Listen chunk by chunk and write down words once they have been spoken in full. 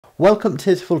Welcome to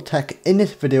Tasteful Tech. In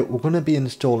this video we're going to be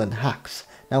installing HACS.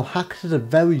 Now HACS is a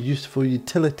very useful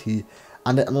utility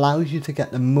and it allows you to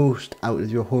get the most out of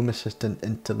your Home Assistant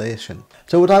installation.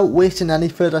 So without wasting any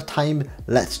further time,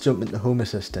 let's jump into Home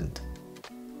Assistant.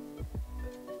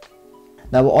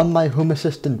 Now we're on my Home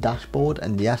Assistant dashboard,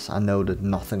 and yes, I know there's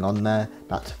nothing on there,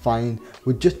 that's fine.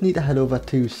 We just need to head over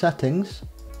to settings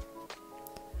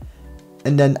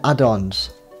and then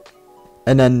add-ons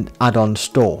and then add-on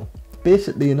store.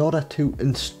 Basically, in order to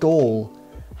install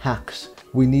HACS,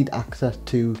 we need access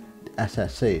to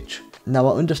SSH. Now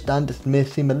I understand this may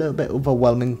seem a little bit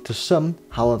overwhelming to some,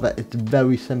 however it's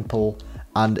very simple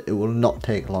and it will not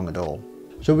take long at all.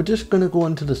 So we're just going to go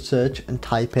into the search and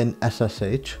type in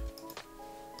SSH.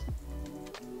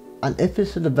 And if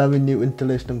this is a very new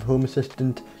installation of Home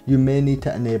Assistant, you may need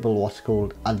to enable what's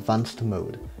called advanced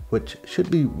mode, which should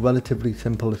be relatively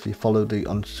simple if you follow the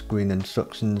on-screen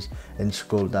instructions and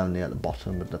scroll down near the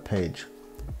bottom of the page.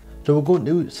 So we're going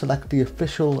to select the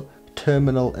official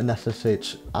terminal in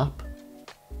SSH app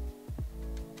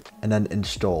and then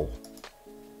install.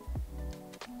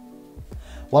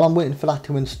 While I'm waiting for that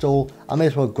to install, I may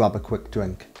as well grab a quick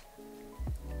drink.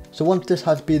 So once this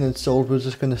has been installed, we're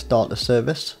just going to start the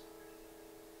service.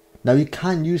 Now you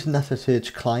can use an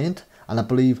SSH client, and I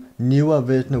believe newer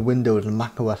version of Windows and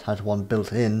macOS has one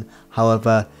built in.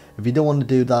 However, if you don't want to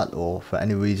do that, or for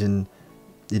any reason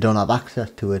you don't have access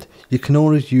to it, you can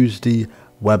always use the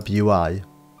web UI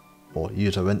or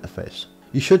user interface.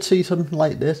 You should see something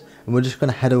like this, and we're just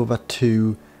going to head over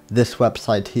to this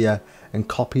website here and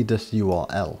copy this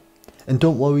URL. And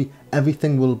don't worry,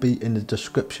 everything will be in the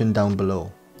description down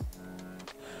below.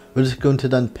 We're just going to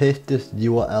then paste this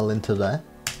URL into there,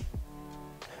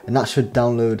 and that should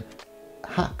download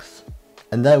HACS.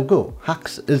 And there we go,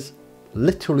 HACS is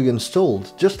literally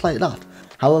installed just like that.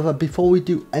 However, before we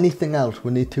do anything else,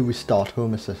 we need to restart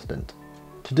Home Assistant.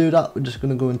 To do that, we're just going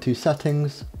to go into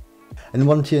settings, and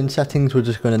once you're in settings, we're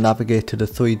just going to navigate to the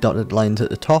three dotted lines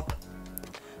at the top,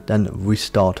 then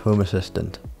restart Home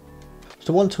Assistant.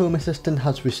 So once Home Assistant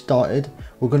has restarted,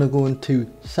 we're going to go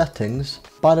into settings.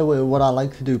 By the way, what I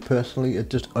like to do personally is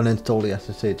just uninstall the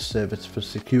SSH service for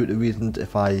security reasons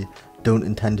if I don't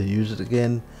intend to use it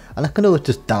again, and I can always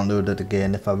just download it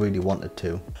again if I really wanted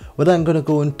to. We're then going to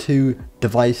go into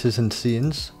devices and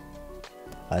scenes,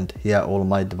 and here are all of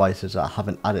my devices that I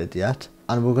haven't added yet,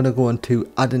 and we're going to go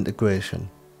into add integration.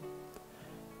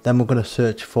 Then we're going to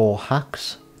search for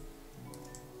HACS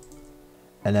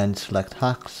and then select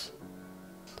HACS,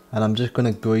 and I'm just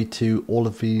going to agree to all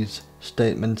of these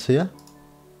statements here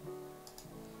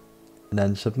and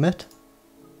then submit.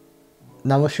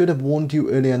 Now I should have warned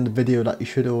you earlier in the video that you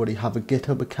should already have a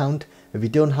GitHub account. If you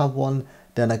don't have one,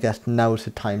 then I guess now is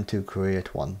the time to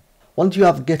create one. Once you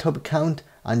have a GitHub account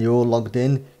and you're all logged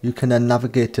in, you can then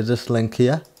navigate to this link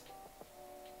here.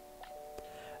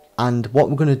 And what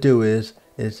we're going to do is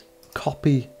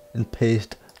copy and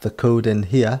paste the code in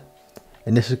here.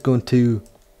 And this is going to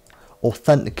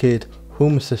authenticate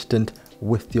Home Assistant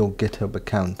with your GitHub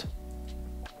account.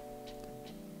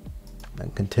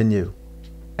 And continue.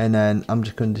 And then I'm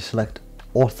just going to select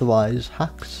authorize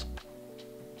HACS,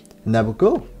 and there we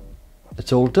go,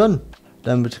 it's all done.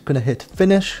 Then we're just going to hit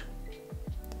finish,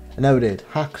 and there it is,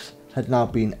 HACS has now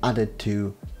been added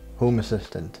to Home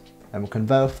Assistant, and we can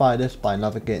verify this by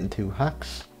navigating to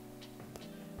HACS,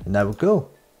 and there we go,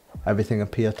 everything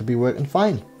appears to be working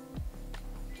fine.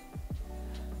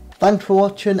 Thanks for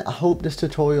watching. I hope this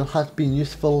tutorial has been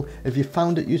useful. If you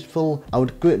found it useful, I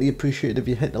would greatly appreciate it if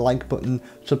you hit the like button,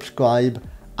 subscribe,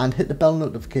 and hit the bell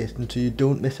notification so you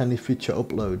don't miss any future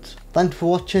uploads. Thanks for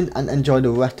watching and enjoy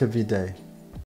the rest of your day.